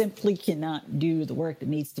simply cannot do the work that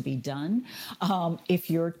needs to be done if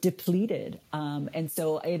you're depleted. And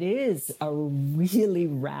so it is a really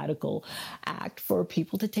radical act for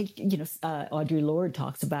people to take. Audre Lorde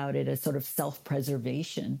talks about it as sort of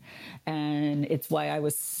self-preservation. And it's why I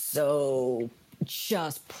was so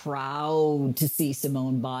just proud to see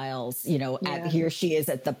Simone Biles, here she is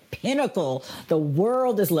at the pinnacle. The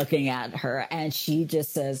world is looking at her and she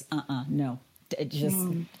just says, no, it just,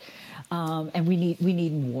 and we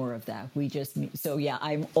need more of that.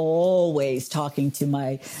 I'm always talking to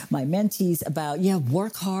my mentees about,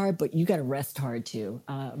 work hard, but you got to rest hard too.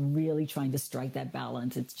 Really trying to strike that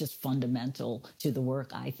balance. It's just fundamental to the work,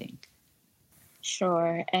 I think.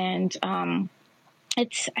 Sure. And,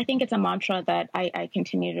 I think it's a mantra that I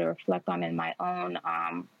continue to reflect on in my own,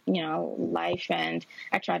 life, and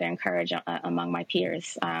I try to encourage among my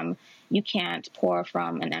peers. You can't pour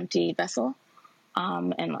from an empty vessel.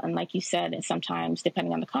 And like you said, sometimes,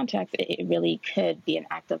 depending on the context, it really could be an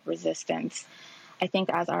act of resistance. I think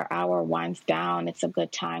as our hour winds down, it's a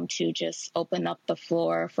good time to just open up the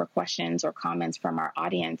floor for questions or comments from our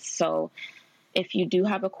audience. So if you do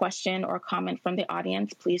have a question or comment from the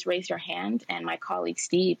audience, please raise your hand, and my colleague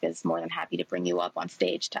Steve is more than happy to bring you up on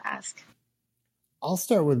stage to ask. I'll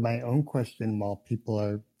start with my own question while people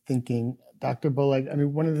are thinking. Dr. Bowleg,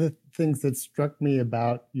 one of the things that struck me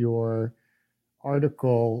about your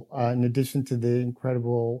article, in addition to the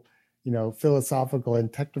incredible, philosophical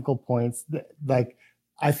and technical points,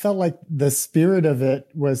 I felt like the spirit of it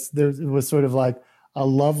was sort of like a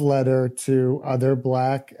love letter to other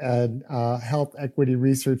Black and health equity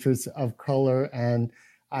researchers of color. And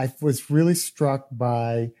I was really struck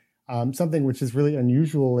by something which is really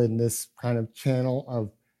unusual in this kind of channel of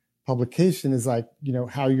publication, is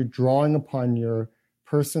how you're drawing upon your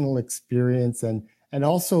personal experience and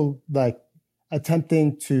also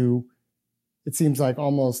attempting to, it seems like,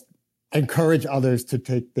 almost encourage others to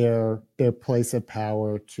take their place of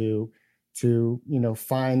power, to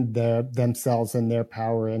find themselves and their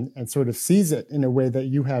power and sort of seize it in a way that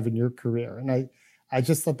you have in your career. And I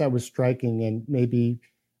just thought that was striking, and maybe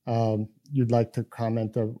you'd like to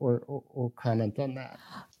comment or comment on that.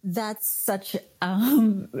 That's that's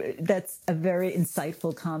a very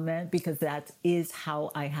insightful comment, because that is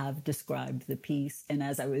how I have described the piece. And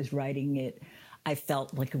as I was writing it, I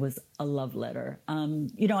felt like it was a love letter.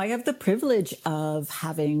 I have the privilege of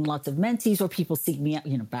having lots of mentees or people seek me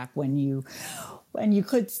out, back when you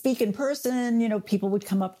could speak in person, people would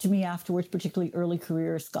come up to me afterwards, particularly early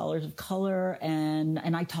career scholars of color, and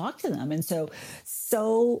I talked to them. And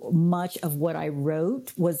so much of what I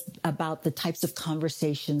wrote was about the types of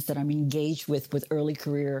conversations that I'm engaged with early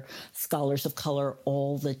career scholars of color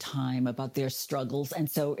all the time, about their struggles. And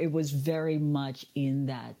so it was very much in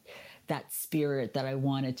that that spirit that I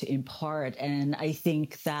wanted to impart. And I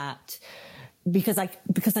think that because I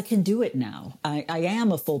can do it now. I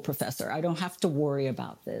am a full professor. I don't have to worry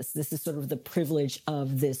about this. This is sort of the privilege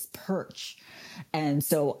of this perch. And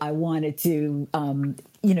so I wanted to,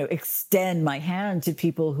 extend my hand to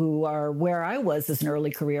people who are where I was as an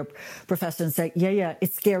early career professor and say, yeah,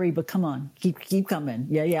 it's scary, but come on, keep coming.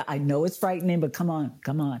 Yeah, I know it's frightening, but come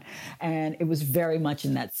on. And it was very much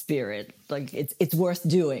in that spirit. Like it's worth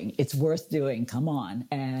doing. It's worth doing. Come on.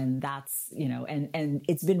 And that's, and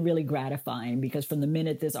it's been really gratifying because from the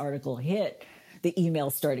minute this article hit, the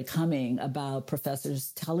emails started coming about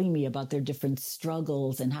professors telling me about their different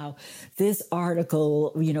struggles and how this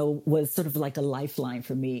article, was sort of like a lifeline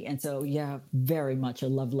for me. And so, yeah, very much a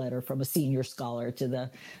love letter from a senior scholar to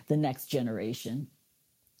the next generation.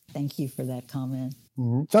 Thank you for that comment.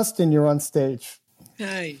 Mm-hmm. Justin, you're on stage.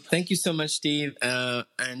 Hi, thank you so much, Steve.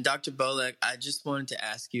 And Dr. Bowleg, I just wanted to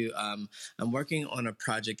ask you, I'm working on a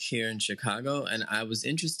project here in Chicago, and I was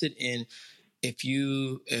interested in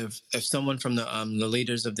if someone from the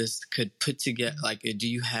leaders of this could put together, do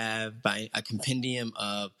you have by a compendium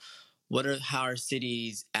of how are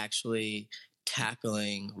cities actually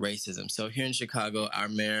tackling racism? So here in Chicago, our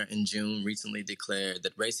mayor in June recently declared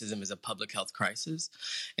that racism is a public health crisis.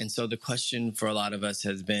 And so the question for a lot of us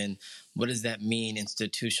has been, what does that mean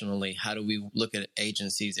institutionally? How do we look at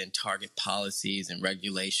agencies and target policies and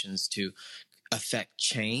regulations to affect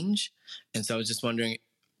change? And so I was just wondering,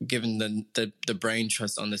 given the brain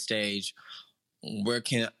trust on the stage, where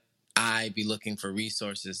can I be looking for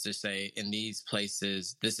resources to say, in these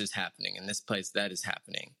places, this is happening, in this place, that is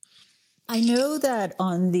happening? I know that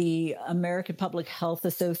on the American Public Health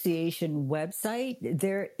Association website,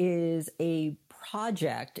 there is a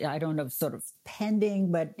project, I don't know, sort of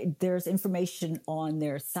pending, but there's information on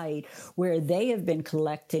their site where they have been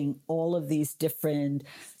collecting all of these different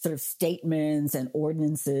sort of statements and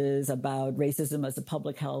ordinances about racism as a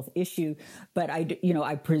public health issue. But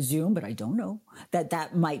I presume, but I don't know,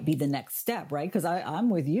 that might be the next step, right? Because I'm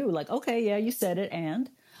with you, like, okay, yeah, you said it, and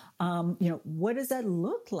what does that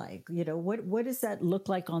look like? What does that look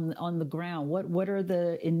like on the ground? What are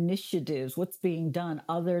the initiatives? What's being done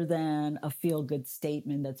other than a feel-good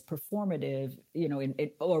statement that's performative?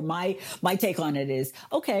 Or my take on it is,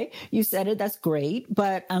 okay, you said it, that's great,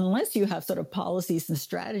 but unless you have sort of policies and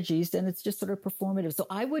strategies, then it's just sort of performative. So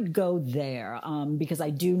I would go there because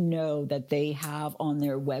I do know that they have on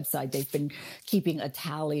their website, they've been keeping a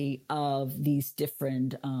tally of these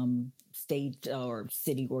different state or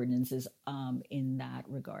city ordinances in that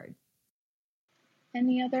regard.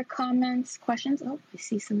 Any other comments, questions? Oh, I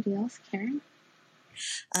see somebody else, Karen.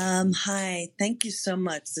 Hi, thank you so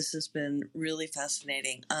much. This has been really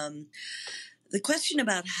fascinating. The question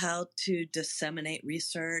about how to disseminate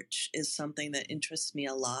research is something that interests me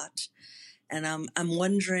a lot. And I'm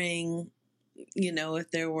wondering,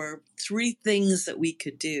 if there were 3 things that we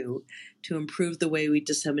could do to improve the way we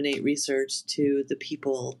disseminate research to the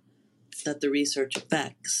people that the research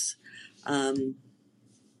affects,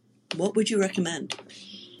 what would you recommend?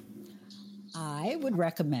 I would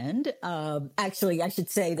recommend, actually, I should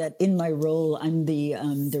say that in my role, I'm the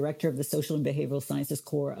director of the Social and Behavioral Sciences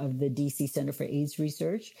Core of the DC Center for AIDS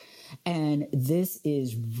Research. And this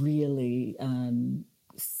is really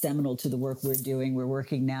seminal to the work we're doing. We're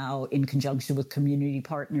working now in conjunction with community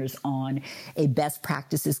partners on a best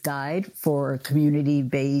practices guide for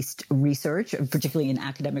community-based research, particularly in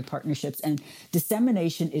academic partnerships. And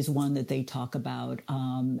dissemination is one that they talk about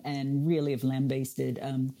and really have lambasted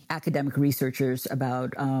academic researchers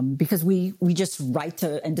about because we just write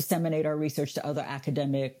to and disseminate our research to other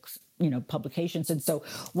academics, publications. And so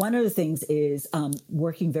one of the things is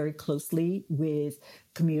working very closely with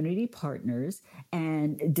community partners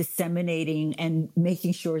and disseminating and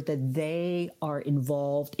making sure that they are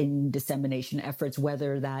involved in dissemination efforts,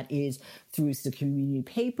 whether that is through the community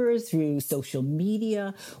papers, through social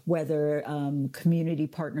media, whether community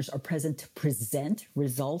partners are present to present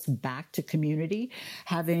results back to community,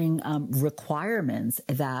 having requirements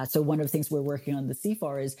that, so one of the things we're working on the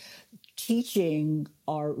CFAR is teaching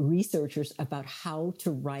our researchers about how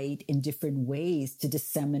to write in different ways to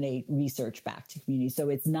disseminate research back to communities. So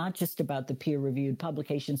it's not just about the peer-reviewed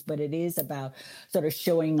publications, but it is about sort of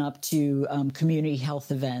showing up to community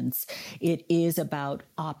health events. It is about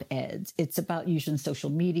op-eds. It's about using social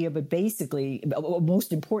media, but basically,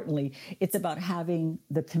 most importantly, it's about having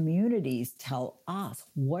the communities tell us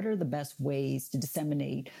what are the best ways to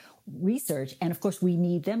disseminate research. And of course, we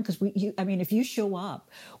need them because if you show up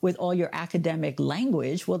with all your academic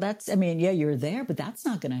language, well, you're there, but that's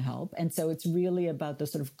not going to help. And so it's really about the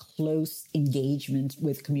sort of close engagement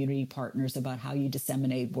with community partners about how you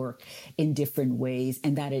disseminate work in different ways,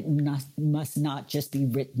 and that it must not just be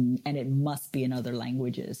written, and it must be in other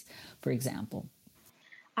languages, for example.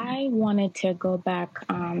 I wanted to go back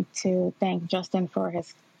to thank Justin for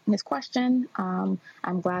his question.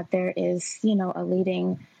 I'm glad there is, a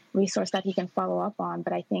leading resource that he can follow up on.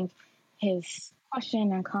 But I think his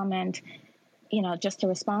question and comment, just to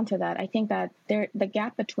respond to that, I think that the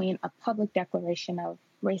gap between a public declaration of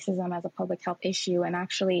racism as a public health issue and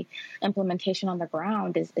actually implementation on the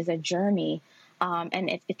ground is a journey. And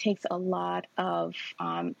it takes a lot of,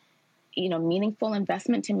 meaningful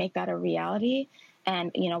investment to make that a reality.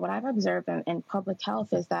 And, what I've observed in public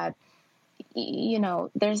health is that,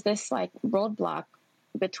 there's this like roadblock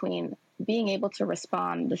between being able to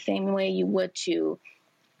respond the same way you would to,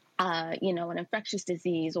 an infectious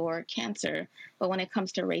disease or cancer. But when it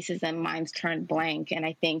comes to racism, minds turn blank. And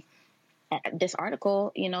I think this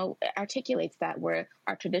article, articulates that, where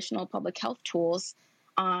our traditional public health tools,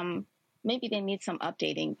 maybe they need some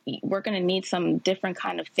updating. We're going to need some different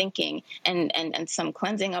kind of thinking and some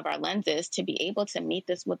cleansing of our lenses to be able to meet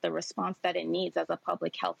this with the response that it needs as a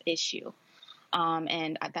public health issue.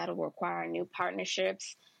 And that will require new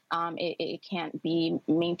partnerships. It can't be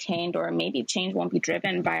maintained, or maybe change won't be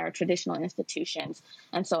driven by our traditional institutions.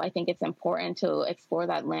 And so I think it's important to explore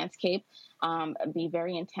that landscape, be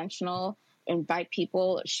very intentional, invite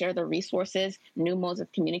people, share the resources, new modes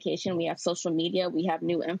of communication. We have social media, we have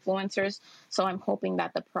new influencers. So I'm hoping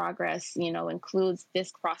that the progress, includes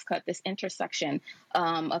this crosscut, this intersection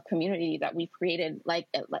of community that we've created,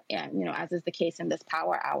 as is the case in this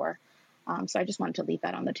Power Hour. So I just wanted to leave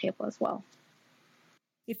that on the table as well.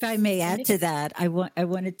 If I may add to that, I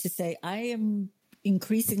wanted to say I am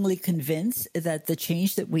increasingly convinced that the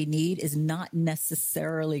change that we need is not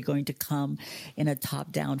necessarily going to come in a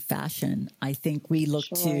top-down fashion. I think we look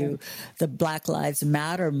to the Black Lives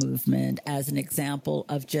Matter movement as an example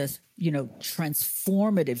of just,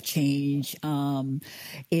 transformative change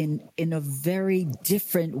in a very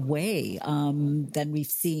different way than we've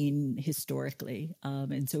seen historically.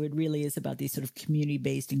 And so it really is about these sort of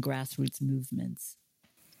community-based and grassroots movements.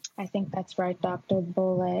 I think that's right, Dr.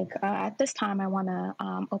 Bowleg. At this time, I want to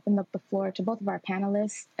open up the floor to both of our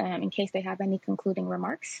panelists in case they have any concluding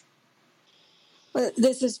remarks. Well,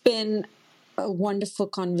 this has been a wonderful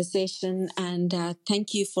conversation, and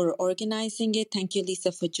thank you for organizing it. Thank you,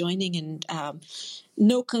 Lisa, for joining. And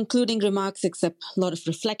no concluding remarks except a lot of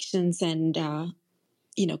reflections and,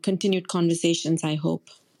 continued conversations, I hope.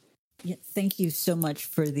 Yeah, thank you so much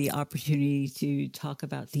for the opportunity to talk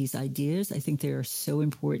about these ideas. I think they are so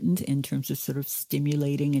important in terms of sort of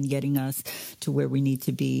stimulating and getting us to where we need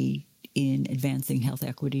to be in advancing health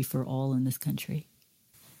equity for all in this country.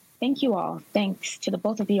 Thank you all. Thanks to the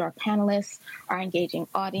both of you, our panelists, our engaging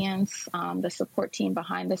audience, the support team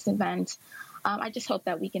behind this event. I just hope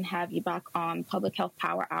that we can have you back on Public Health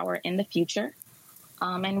Power Hour in the future.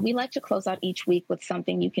 And we like to close out each week with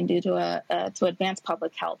something you can do to advance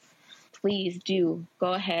public health. Please do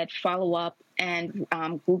go ahead, follow up, and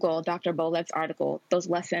Google Dr. Bowleg's article. Those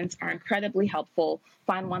lessons are incredibly helpful.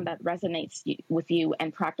 Find one that resonates with you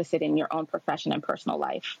and practice it in your own profession and personal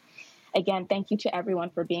life. Again, thank you to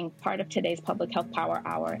everyone for being part of today's Public Health Power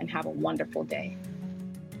Hour, and have a wonderful day.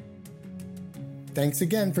 Thanks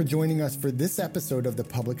again for joining us for this episode of the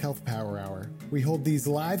Public Health Power Hour. We hold these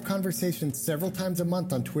live conversations several times a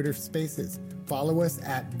month on Twitter Spaces. Follow us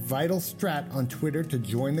at VitalStrat on Twitter to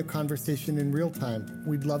join the conversation in real time.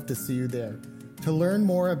 We'd love to see you there. To learn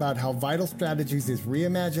more about how Vital Strategies is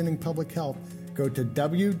reimagining public health, go to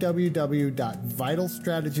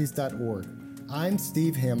www.vitalstrategies.org. I'm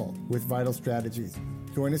Steve Hamill with Vital Strategies.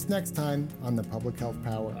 Join us next time on the Public Health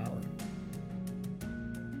Power Hour.